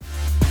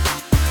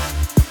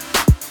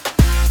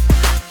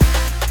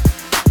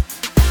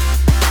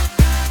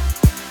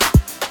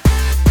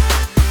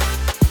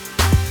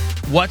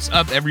What's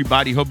up,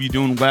 everybody? Hope you're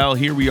doing well.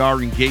 Here we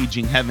are,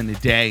 engaging heaven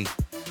today.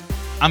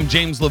 I'm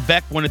James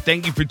Levesque. Want to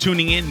thank you for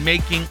tuning in,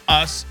 making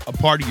us a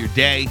part of your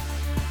day.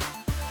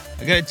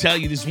 I got to tell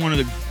you, this is one of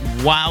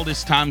the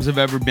wildest times I've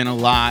ever been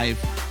alive,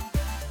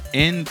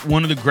 and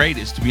one of the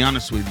greatest, to be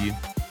honest with you.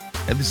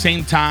 At the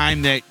same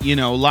time that, a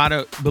lot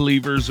of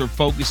believers are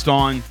focused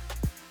on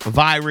a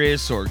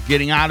virus or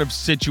getting out of a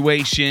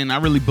situation, I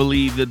really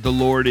believe that the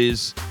Lord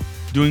is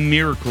doing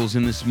miracles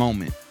in this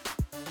moment.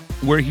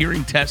 We're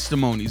hearing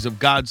testimonies of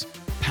God's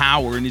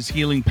power and his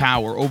healing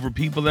power over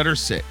people that are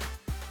sick,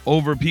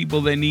 over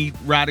people that need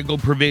radical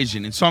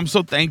provision. And so I'm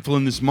so thankful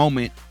in this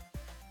moment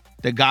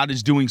that God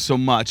is doing so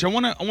much. I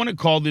want to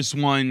call this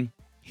one,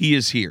 He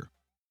is Here.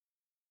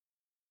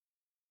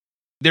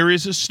 There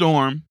is a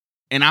storm,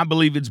 and I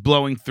believe it's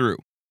blowing through.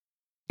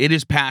 It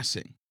is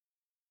passing.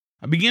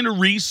 I began to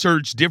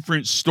research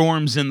different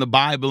storms in the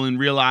Bible and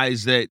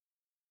realize that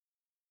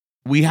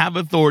we have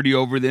authority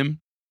over them,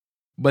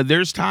 but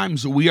there's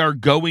times we are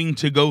going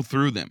to go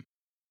through them.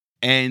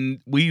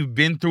 And we've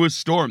been through a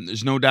storm.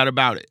 There's no doubt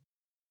about it.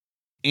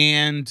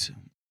 And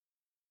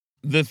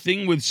the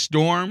thing with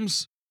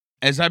storms,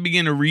 as I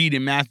began to read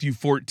in Matthew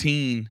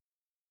 14,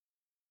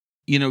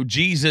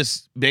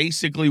 Jesus,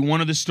 basically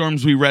one of the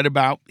storms we read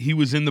about, he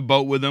was in the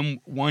boat with them,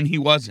 one he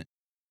wasn't.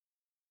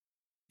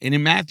 And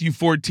in Matthew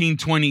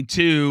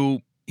 14:22,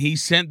 he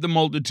sent the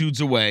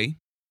multitudes away.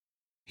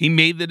 He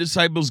made the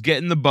disciples get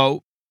in the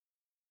boat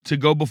to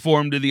go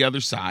before him to the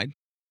other side.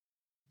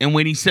 And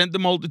when he sent the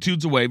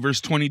multitudes away, verse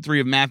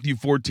 23 of Matthew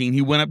 14,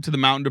 he went up to the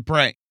mountain to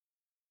pray.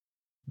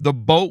 The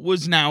boat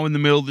was now in the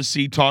middle of the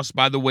sea, tossed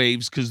by the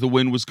waves because the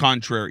wind was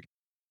contrary.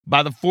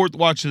 By the fourth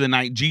watch of the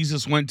night,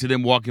 Jesus went to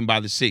them walking by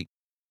the sea.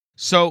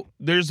 So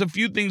there's a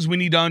few things we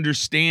need to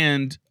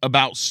understand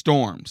about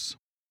storms.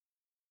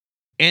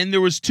 And there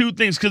was two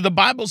things, because the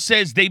Bible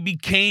says they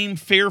became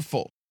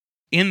fearful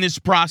in this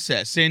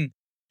process. And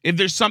if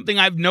there's something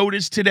I've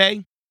noticed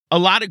today, a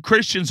lot of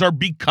Christians are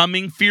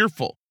becoming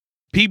fearful.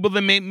 People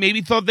that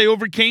maybe thought they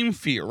overcame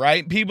fear,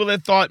 right? People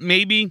that thought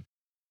maybe,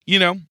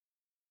 I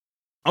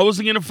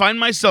wasn't going to find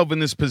myself in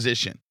this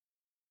position.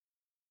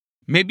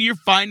 Maybe you're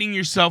finding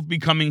yourself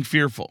becoming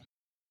fearful.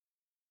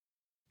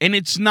 And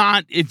it's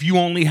not if you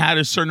only had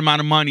a certain amount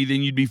of money,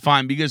 then you'd be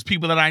fine. Because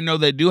people that I know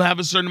that do have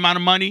a certain amount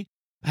of money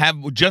have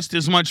just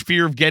as much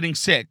fear of getting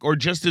sick, or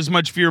just as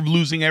much fear of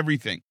losing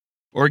everything,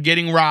 or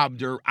getting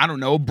robbed, or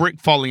a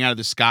brick falling out of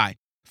the sky.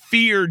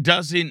 Fear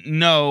doesn't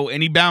know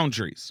any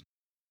boundaries.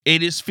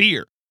 It is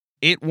fear.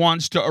 It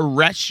wants to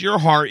arrest your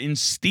heart and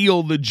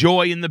steal the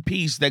joy and the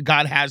peace that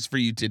God has for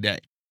you today.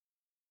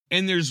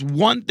 And there's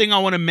one thing I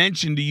want to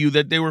mention to you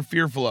that they were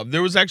fearful of.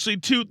 There was actually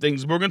two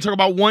things, but we're going to talk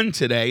about one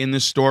today in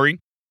this story.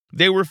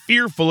 They were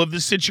fearful of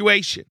the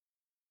situation.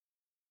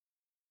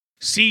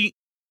 See,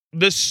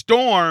 the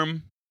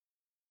storm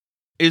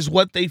is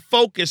what they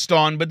focused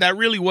on, but that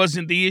really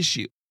wasn't the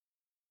issue.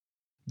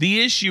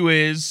 The issue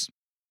is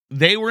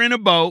they were in a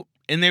boat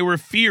and they were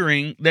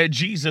fearing that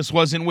Jesus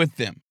wasn't with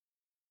them.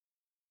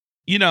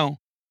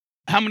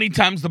 How many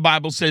times the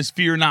Bible says,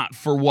 fear not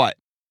for what?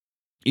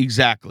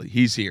 Exactly.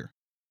 He's here.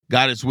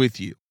 God is with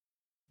you.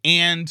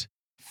 And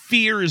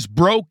fear is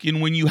broken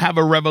when you have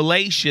a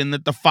revelation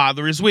that the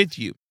Father is with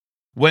you.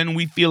 When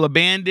we feel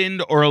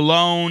abandoned or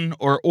alone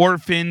or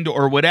orphaned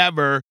or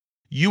whatever,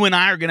 you and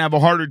I are going to have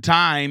a harder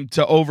time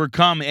to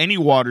overcome any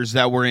waters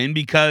that we're in,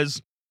 because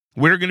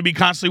we're going to be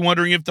constantly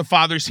wondering if the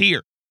Father's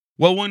here.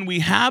 Well, when we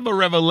have a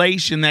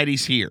revelation that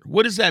he's here,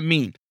 what does that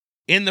mean?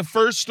 In the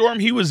first storm,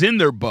 he was in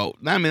their boat.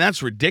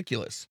 That's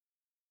ridiculous.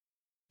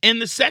 In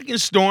the second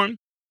storm,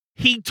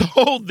 he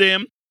told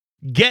them,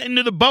 get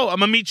into the boat. I'm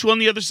going to meet you on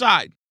the other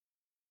side.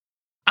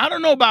 I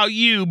don't know about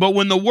you, but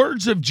when the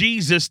words of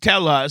Jesus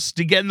tell us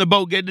to get in the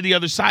boat, get to the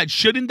other side,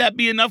 shouldn't that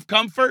be enough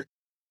comfort?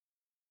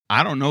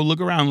 I don't know.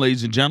 Look around,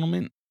 ladies and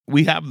gentlemen.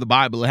 We have the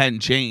Bible. It hadn't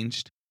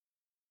changed.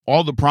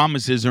 All the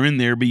promises are in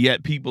there, but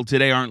yet people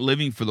today aren't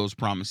living for those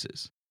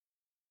promises.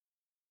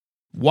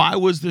 Why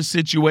was the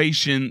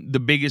situation the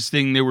biggest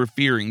thing they were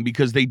fearing?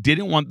 Because they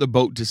didn't want the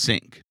boat to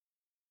sink.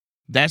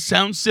 That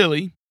sounds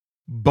silly.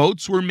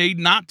 Boats were made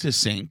not to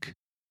sink.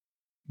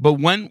 But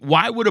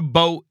how would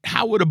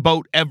a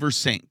boat ever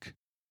sink?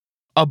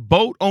 A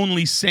boat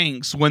only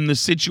sinks when the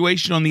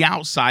situation on the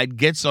outside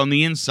gets on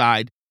the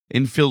inside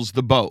and fills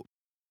the boat.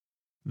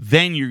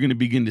 Then you're going to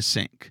begin to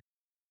sink.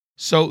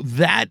 So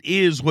that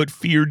is what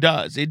fear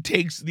does. It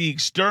takes the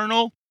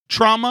external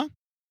trauma,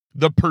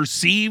 the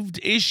perceived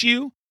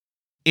issue,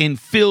 and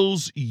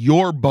fills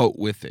your boat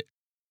with it.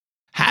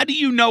 How do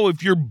you know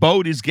if your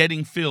boat is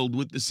getting filled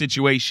with the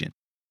situation?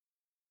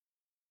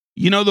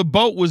 The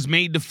boat was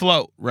made to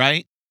float,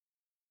 right?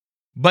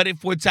 But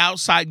if what's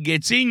outside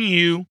gets in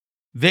you,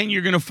 then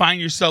you're going to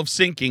find yourself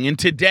sinking. And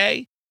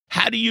today,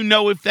 how do you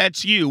know if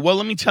that's you? Well,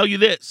 let me tell you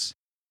this.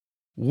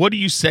 What are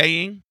you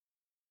saying?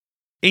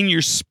 In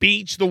your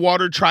speech, the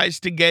water tries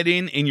to get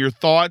in your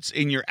thoughts,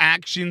 in your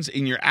actions,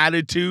 in your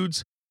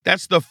attitudes.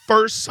 That's the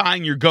first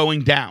sign you're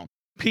going down.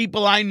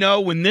 People I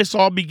know, when this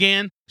all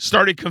began,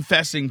 started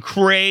confessing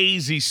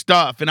crazy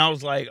stuff. And I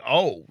was like,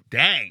 oh,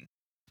 dang.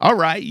 All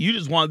right, you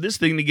just want this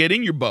thing to get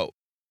in your boat.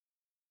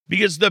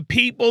 Because the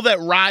people that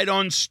ride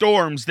on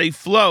storms, they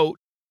float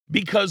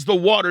because the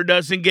water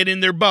doesn't get in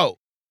their boat.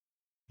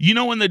 You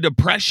know, in the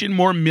Depression,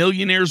 more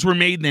millionaires were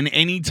made than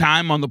any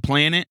time on the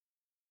planet.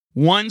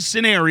 One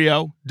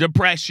scenario,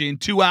 depression,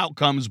 two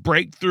outcomes,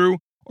 breakthrough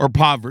or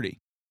poverty.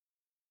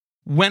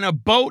 When a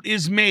boat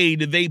is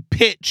made, they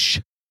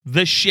pitch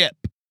the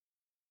ship.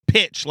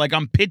 Pitch, like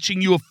I'm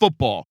pitching you a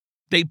football.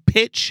 They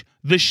pitch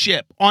the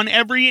ship on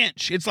every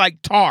inch. It's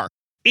like tar,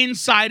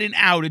 inside and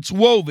out. It's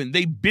woven.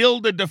 They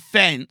build a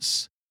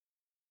defense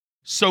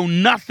so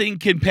nothing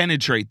can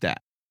penetrate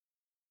that.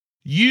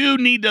 You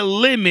need to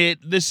limit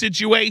the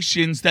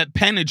situations that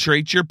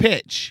penetrate your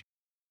pitch.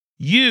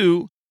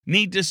 You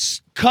need to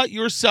cut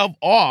yourself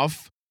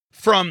off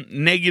from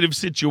negative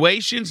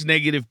situations,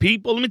 negative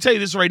people. Let me tell you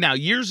this right now.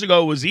 Years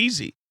ago, it was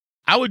easy.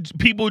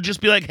 People would just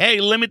be like, hey,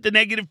 limit the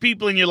negative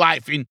people in your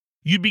life. And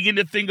you begin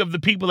to think of the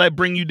people that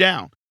bring you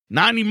down.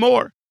 Not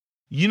anymore.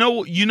 You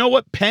know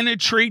what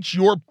penetrates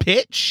your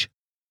pitch?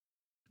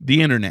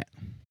 The internet.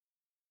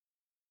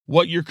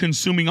 What you're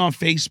consuming on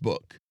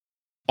Facebook.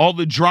 All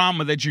the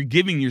drama that you're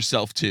giving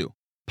yourself to.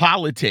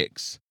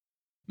 Politics.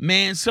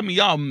 Man, some of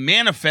y'all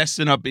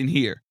manifesting up in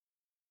here.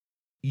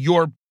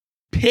 Your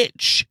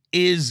pitch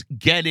is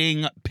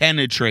getting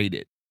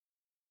penetrated.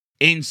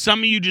 And some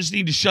of you just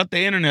need to shut the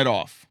internet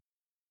off.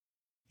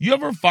 You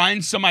ever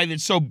find somebody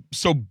that's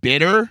so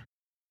bitter,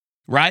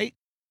 right?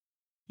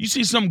 You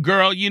see some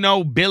girl,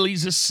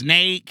 Billy's a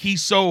snake.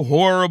 He's so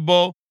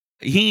horrible.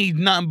 He's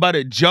nothing but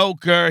a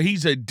joker.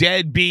 He's a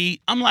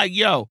deadbeat. I'm like,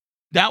 yo,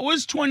 that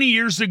was 20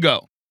 years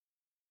ago.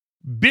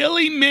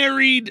 Billy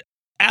married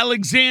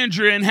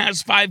Alexandra and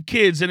has 5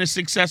 kids and a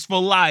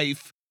successful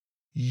life.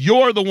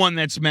 You're the one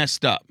that's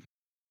messed up.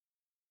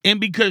 And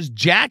because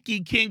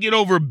Jackie can't get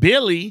over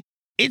Billy,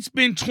 it's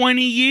been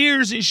 20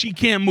 years and she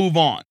can't move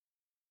on.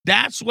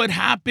 That's what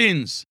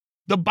happens.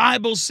 The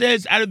Bible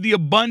says out of the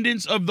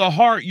abundance of the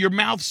heart, your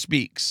mouth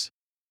speaks.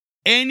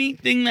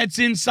 Anything that's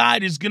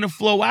inside is going to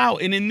flow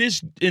out. And in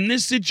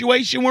this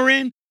situation we're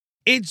in,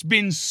 it's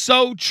been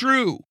so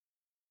true.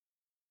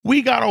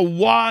 We got to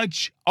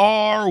watch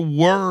our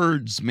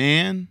words,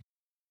 man.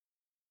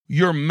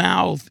 Your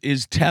mouth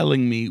is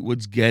telling me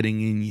what's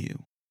getting in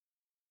you.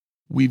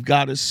 We've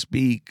got to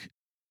speak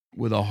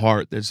with a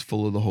heart that's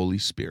full of the Holy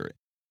Spirit.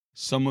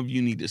 Some of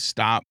you need to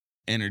stop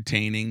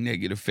entertaining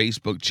negative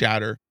Facebook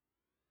chatter,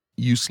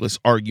 useless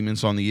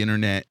arguments on the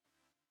internet.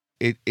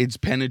 It's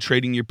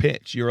penetrating your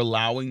pitch. You're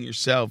allowing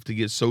yourself to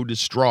get so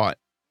distraught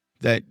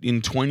that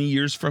in 20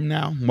 years from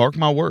now, mark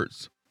my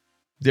words,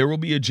 there will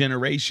be a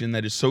generation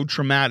that is so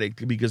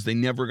traumatic because they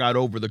never got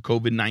over the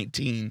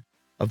COVID-19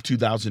 of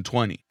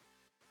 2020.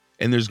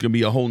 And there's going to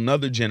be a whole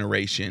nother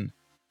generation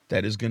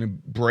that is going to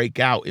break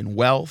out in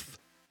wealth,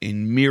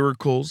 in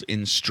miracles,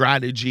 in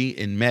strategy,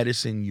 in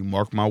medicine. You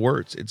mark my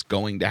words, it's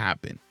going to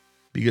happen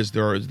because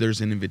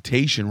there's an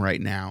invitation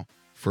right now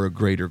for a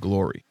greater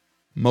glory.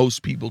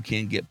 Most people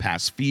can't get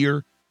past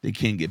fear. They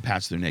can't get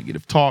past their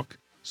negative talk,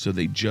 so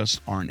they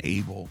just aren't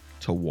able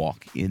to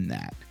walk in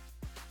that.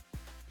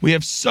 We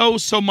have so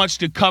much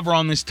to cover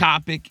on this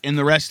topic and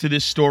the rest of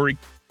this story.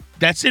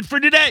 That's it for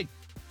today.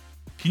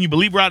 Can you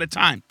believe we're out of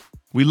time?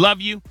 We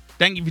love you.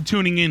 Thank you for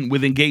tuning in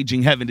with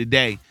Engaging Heaven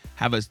today.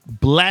 Have a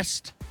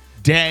blessed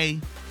day.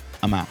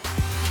 I'm out.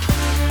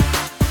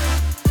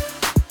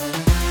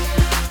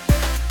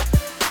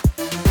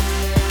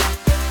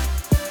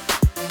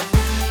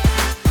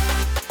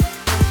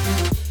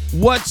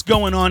 What's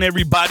going on,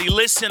 everybody?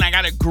 Listen, I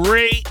got a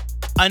great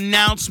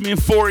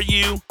announcement for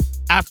you.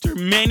 After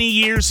many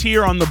years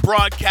here on the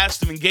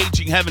broadcast of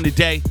Engaging Heaven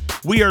today,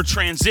 we are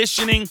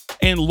transitioning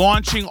and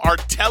launching our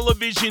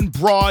television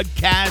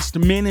broadcast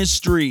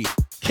ministry.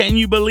 Can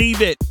you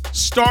believe it?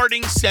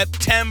 Starting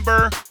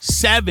September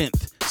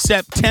 7th,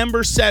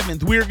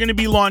 we're going to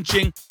be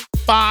launching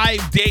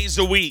 5 days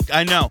a week.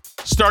 I know.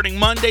 Starting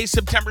Monday,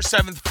 September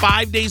 7th,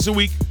 5 days a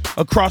week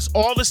across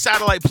all the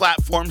satellite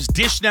platforms,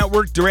 Dish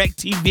Network,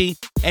 DirecTV,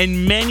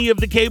 and many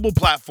of the cable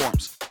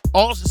platforms.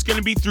 Also, it's going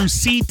to be through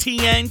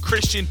CTN,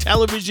 Christian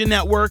Television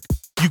Network.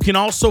 You can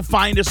also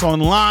find us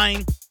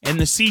online and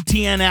the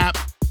CTN app.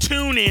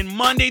 Tune in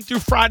Monday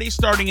through Friday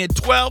starting at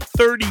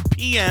 12:30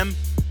 p.m.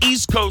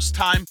 East Coast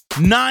time,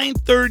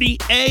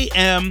 9:30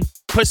 a.m.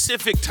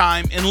 Pacific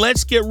time. And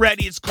let's get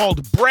ready. It's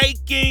called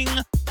Breaking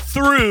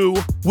Through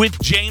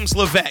with James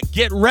Levesque.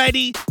 Get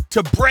ready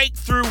to break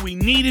through. We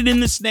need it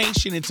in this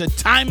nation. It's a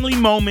timely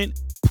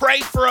moment. Pray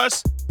for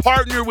us.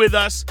 Partner with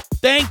us.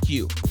 Thank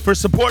you for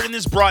supporting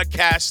this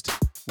broadcast.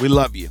 We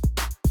love you.